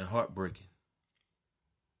and heartbreaking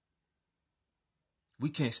We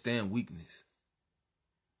can't stand weakness.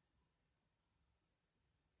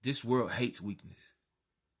 This world hates weakness,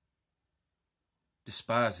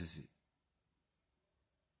 despises it.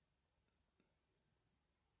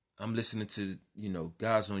 I'm listening to,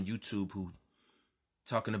 guys on YouTube who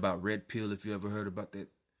talking about red pill, if you ever heard about that.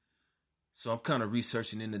 So I'm kind of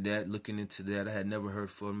researching into that, looking into that. I had never heard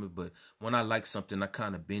from it, but when I like something, I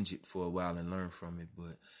kind of binge it for a while and learn from it.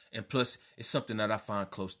 And plus, it's something that I find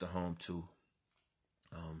close to home too.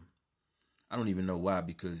 I don't even know why,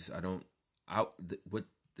 because what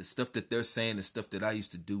the stuff that they're saying, the stuff that I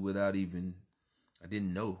used to do without even, I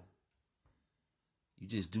didn't know. You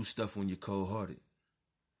just do stuff when you're cold-hearted.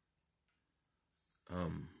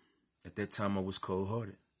 At that time, I was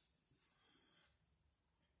cold-hearted.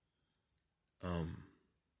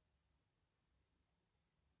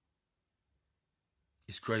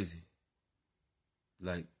 It's crazy.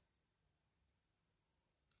 Like,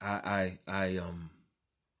 I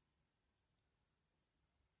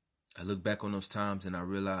look back on those times and I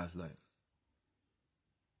realize, like,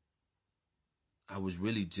 I was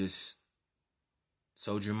really just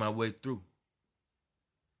soldiering my way through.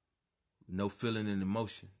 No feeling and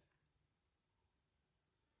emotion.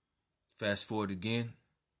 Fast forward again.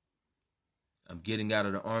 I'm getting out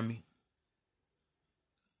of the Army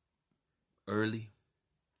early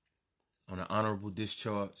on an honorable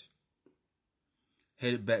discharge.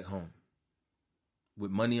 Headed back home with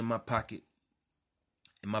money in my pocket,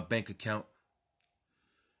 in my bank account.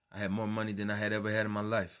 I had more money than I had ever had in my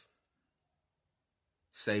life.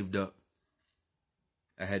 Saved up.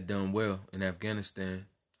 I had done well in Afghanistan,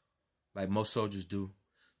 like most soldiers do.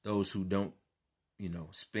 Those who don't,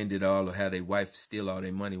 spend it all or have their wife steal all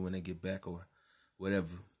their money when they get back or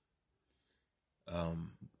whatever.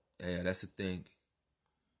 Yeah, that's the thing.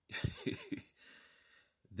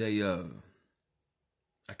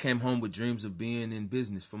 I came home with dreams of being in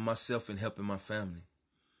business for myself and helping my family.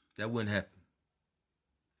 That wouldn't happen.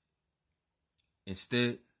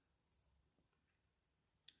 Instead,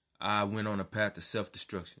 I went on a path of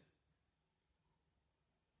self-destruction.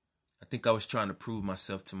 I think I was trying to prove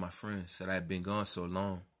myself to my friends that I had been gone so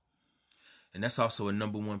long. And that's also a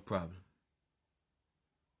number one problem.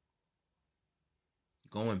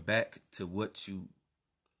 Going back to what you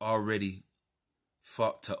already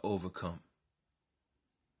fought to overcome.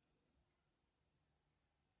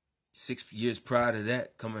 6 years prior to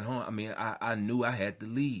that, coming home, I knew I had to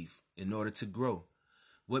leave in order to grow.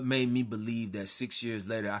 What made me believe that 6 years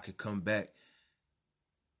later I could come back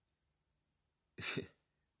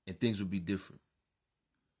and things would be different?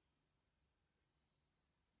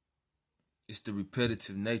 It's the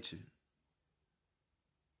repetitive nature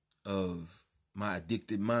of my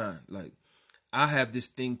addicted mind. Like, I have this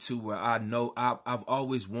thing too where I know I've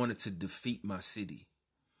always wanted to defeat my city.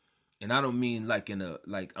 And I don't mean like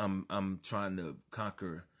I'm trying to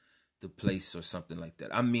conquer the place or something like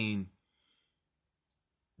that. I mean,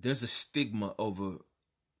 there's a stigma over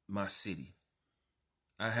my city.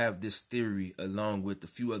 I have this theory along with a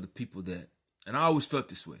few other people and I always felt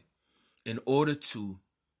this way. In order to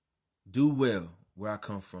do well where I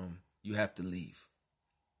come from, you have to leave.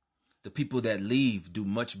 The people that leave do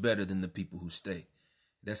much better than the people who stay.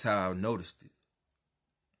 That's how I noticed it.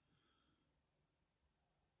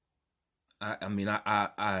 I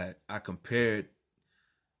compared,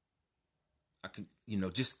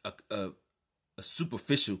 just a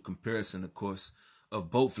superficial comparison, of course, of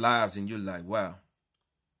both lives, and you're like, wow,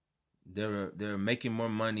 they're making more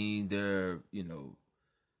money, they're in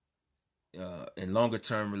longer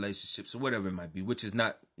term relationships or whatever it might be, which is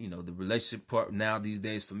not, the relationship part now these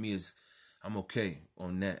days for me is I'm okay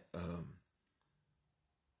on that.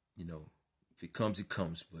 If it comes, it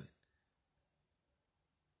comes, but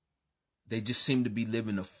they just seem to be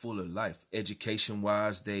living a fuller life. Education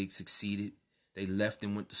wise, they succeeded. They left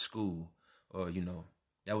and went to school, or,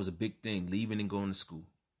 that was a big thing, leaving and going to school.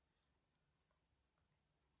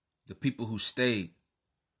 The people who stayed,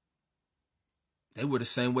 they were the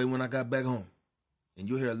same way when I got back home. And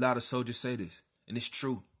you'll hear a lot of soldiers say this, and it's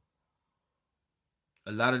true.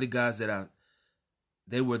 A lot of the guys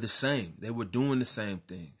they were the same. They were doing the same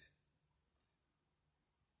things.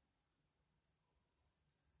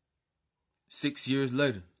 6 years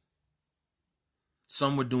later,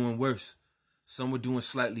 some were doing worse. Some were doing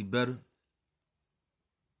slightly better.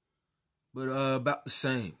 But about the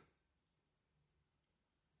same.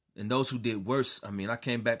 And those who did worse, I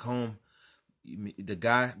came back home. The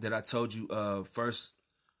guy that I told you first,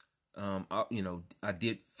 I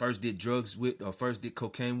did drugs with, or first did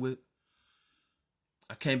cocaine with.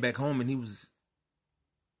 I came back home and he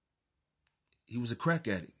was a crack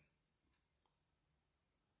addict.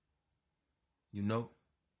 you know,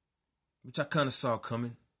 which I kind of saw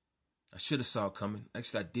coming. I should have saw it coming.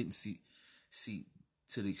 Actually, I didn't see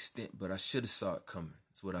to the extent, but I should have saw it coming.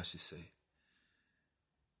 That's what I should say.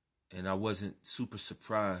 And I wasn't super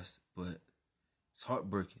surprised, but it's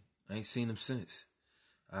heartbreaking. I ain't seen him since.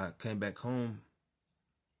 I came back home,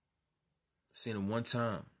 seen him one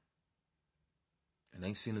time, and I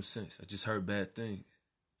ain't seen him since. I just heard bad things.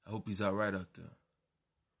 I hope he's all right out there.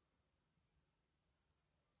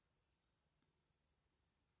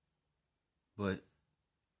 But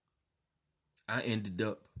I ended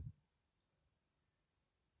up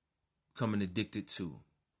becoming addicted to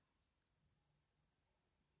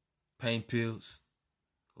pain pills.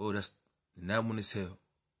 Oh, and that one is hell.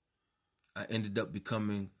 I ended up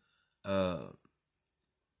becoming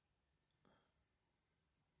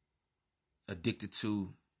addicted to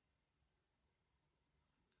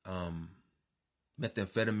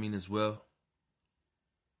methamphetamine as well.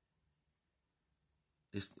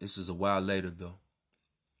 This was a while later though.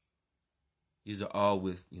 These are all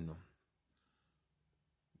with, in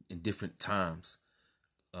different times.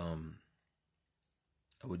 I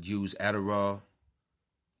would use Adderall,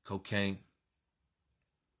 cocaine,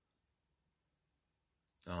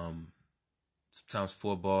 sometimes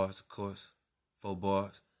 4 bars, of course, 4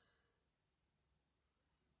 bars,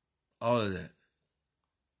 all of that.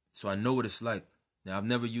 So I know what it's like. Now, I've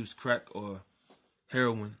never used crack or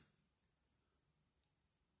heroin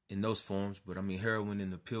in those forms, but I mean, heroin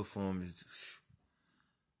in the pill form is,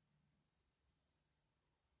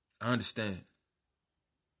 I understand.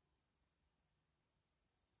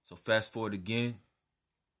 So fast forward again,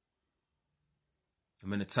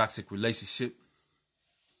 I'm in a toxic relationship,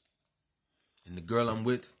 and the girl I'm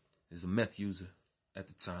with is a meth user at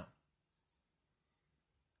the time.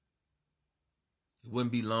 It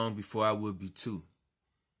wouldn't be long before I would be too.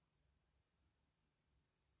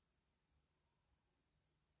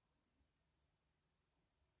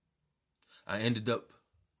 I ended up,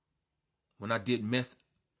 when I did meth,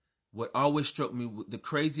 what always struck me, the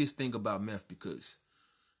craziest thing about meth, because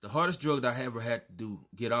the hardest drug that I ever had to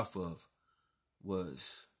get off of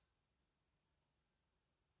was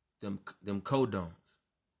them codones,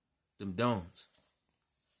 them domes,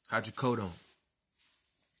 hydrocodone,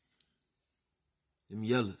 them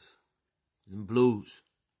yellows, them blues.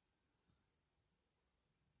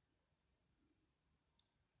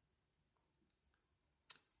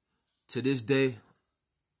 To this day,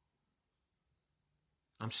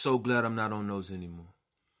 I'm so glad I'm not on those anymore.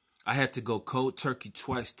 I had to go cold turkey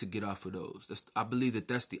twice to get off of those. I believe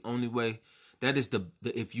that's the only way. That is the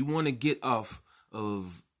if you want to get off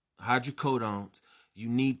of hydrocodones, you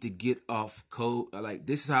need to get off cold. Like,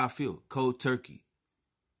 this is how I feel, cold turkey.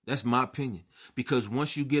 That's my opinion. Because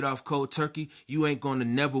once you get off cold turkey, you ain't going to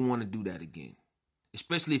never want to do that again.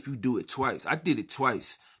 Especially if you do it twice. I did it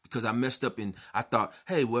twice because I messed up and I thought,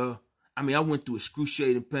 hey, well, I went through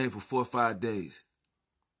excruciating pain for 4 or 5 days.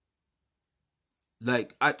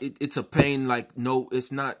 Like, it's a pain like, no,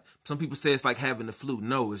 it's not. Some people say it's like having the flu.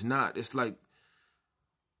 No, it's not. It's like,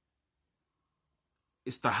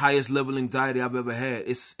 it's the highest level anxiety I've ever had.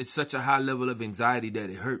 It's such a high level of anxiety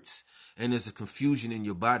that it hurts. And there's a confusion in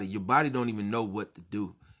your body. Your body don't even know what to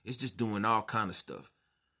do. It's just doing all kind of stuff.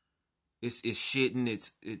 It's shitting.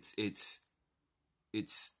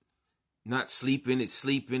 It's not sleeping. It's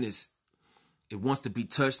sleeping. It wants to be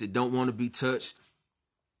touched. It don't want to be touched.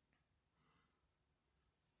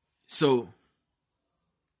 So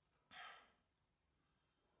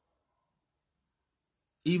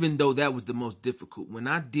even though that was the most difficult, when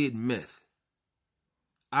I did meth,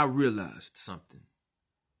 I realized something.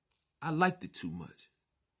 I liked it too much.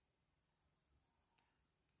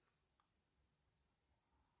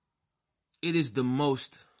 It is the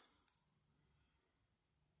most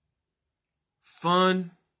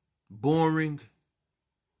fun, boring.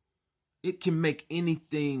 It can make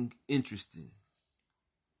anything interesting.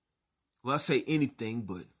 Well, I say anything,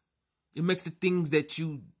 but it makes the things that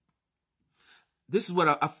you... This is what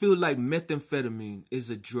I feel like. Methamphetamine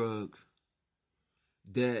is a drug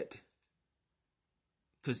that...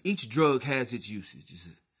 Because each drug has its usage.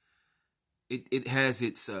 It has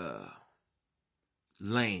its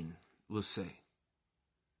lane, we'll say.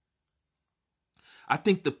 I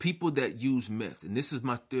think the people that use meth, and this is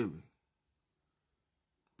my theory,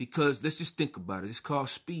 because let's just think about it. It's called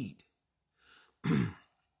speed.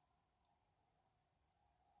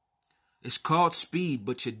 It's called speed,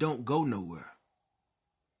 but you don't go nowhere.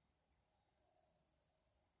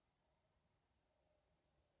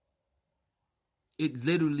 It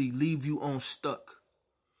literally leave you on stuck.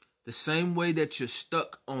 The same way that you're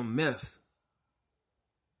stuck on meth.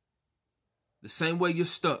 The same way you're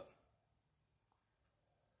stuck.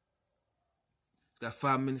 Got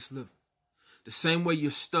 5 minutes left. The same way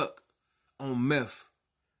you're stuck on meth,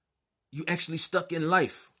 you actually stuck in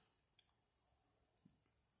life.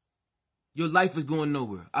 Your life is going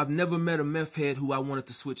nowhere. I've never met a meth head who I wanted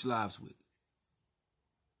to switch lives with.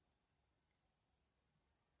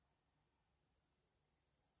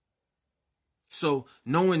 So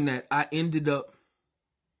knowing that, I ended up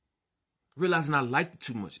realizing I liked it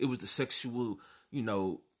too much. It was the sexual,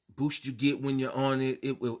 boost you get when you're on it.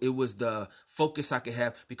 It was the focus I could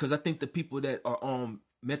have, because I think the people that are on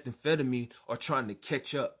methamphetamine are trying to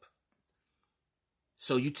catch up.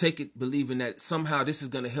 So you take it believing that somehow this is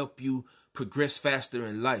going to help you progress faster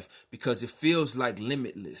in life, because it feels like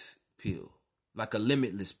like a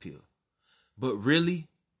limitless pill. But really,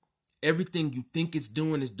 everything you think it's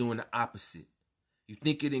doing is doing the opposite. You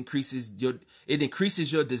think it increases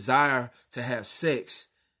your desire to have sex,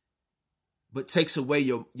 but takes away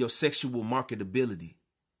your sexual marketability.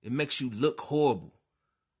 It makes you look horrible.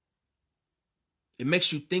 It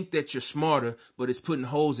makes you think that you're smarter, but it's putting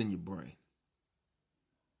holes in your brain.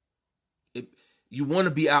 You want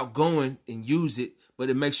to be outgoing and use it, but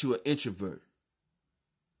it makes you an introvert.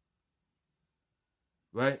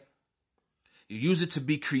 Right? You use it to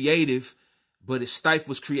be creative, but it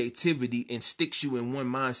stifles creativity and sticks you in one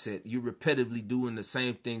mindset. You're repetitively doing the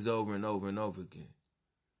same things over and over and over again.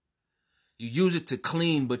 You use it to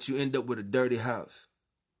clean, but you end up with a dirty house.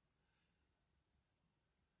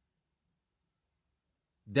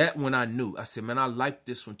 That one I knew. I said, man, I like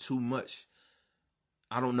this one too much.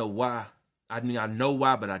 I don't know why. I mean, I know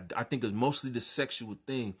why, but I think it's mostly the sexual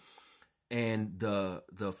thing and the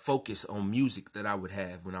focus on music that I would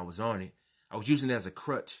have when I was on it. I was using it as a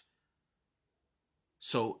crutch.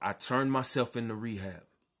 So I turned myself into rehab.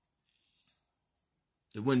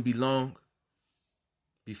 It wouldn't be long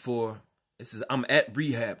before I'm at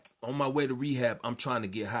rehab. On my way to rehab, I'm trying to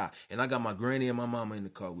get high. And I got my granny and my mama in the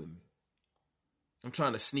car with me. I'm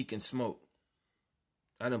trying to sneak and smoke.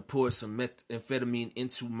 I done poured some methamphetamine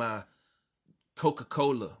into my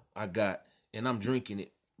Coca-Cola I got, and I'm drinking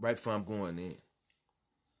it right before I'm going in.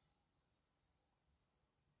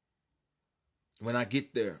 When I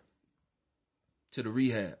get there to the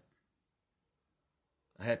rehab,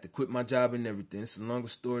 I had to quit my job and everything. It's a longer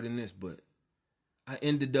story than this, but I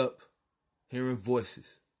ended up hearing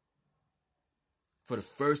voices for the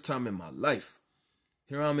first time in my life.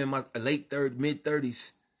 Here I'm in my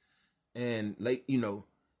mid-30s and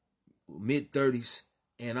mid-30s,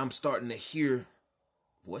 and I'm starting to hear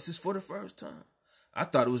voices for the first time. I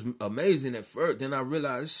thought it was amazing at first. Then I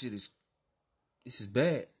realized this is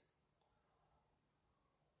bad.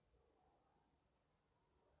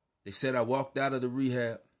 They said I walked out of the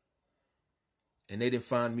rehab and they didn't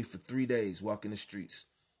find me for 3 days walking the streets.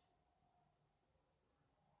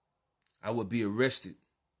 I would be arrested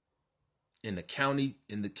in a county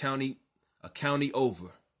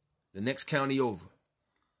over, the next county over,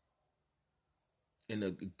 in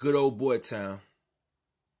a good old boy town,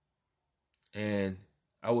 and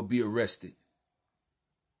I would be arrested.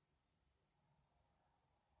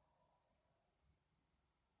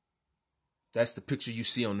 That's the picture you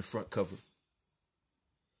see on the front cover.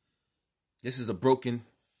 This is a broken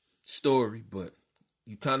story, but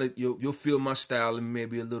you'll feel my style in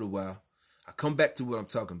maybe a little while. I come back to what I'm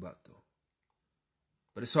talking about though.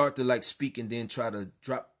 But it's hard to speak and then try to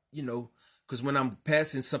drop, because when I'm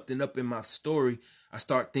passing something up in my story, I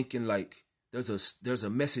start thinking there's a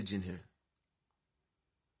message in here,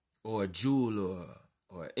 or a jewel,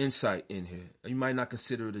 or an insight in here. You might not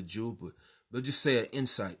consider it a jewel, but just say an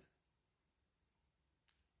insight.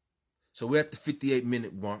 So we're at the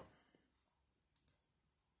 58-minute mark.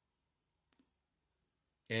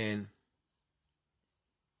 And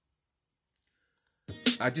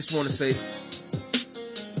I just want to say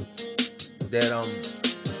that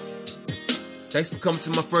thanks for coming to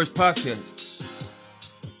my first podcast.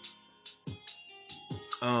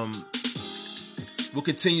 We'll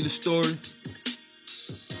continue the story.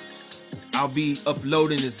 I'll be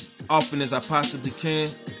uploading as often as I possibly can.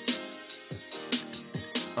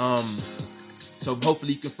 So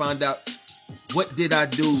hopefully you can find out, what did I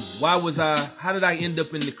do? How did I end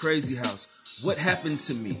up in the crazy house? What happened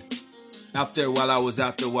to me out there while I was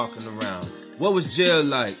out there walking around? What was jail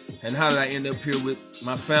like? And how did I end up here with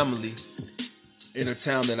my family in a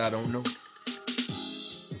town that I don't know?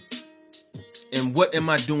 And what am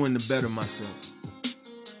I doing to better myself?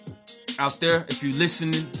 Out there, if you're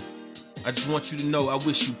listening, I just want you to know I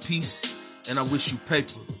wish you peace and I wish you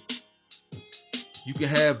paper. You can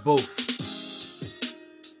have both.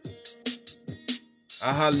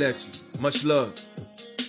 I'll holler at you. Much love.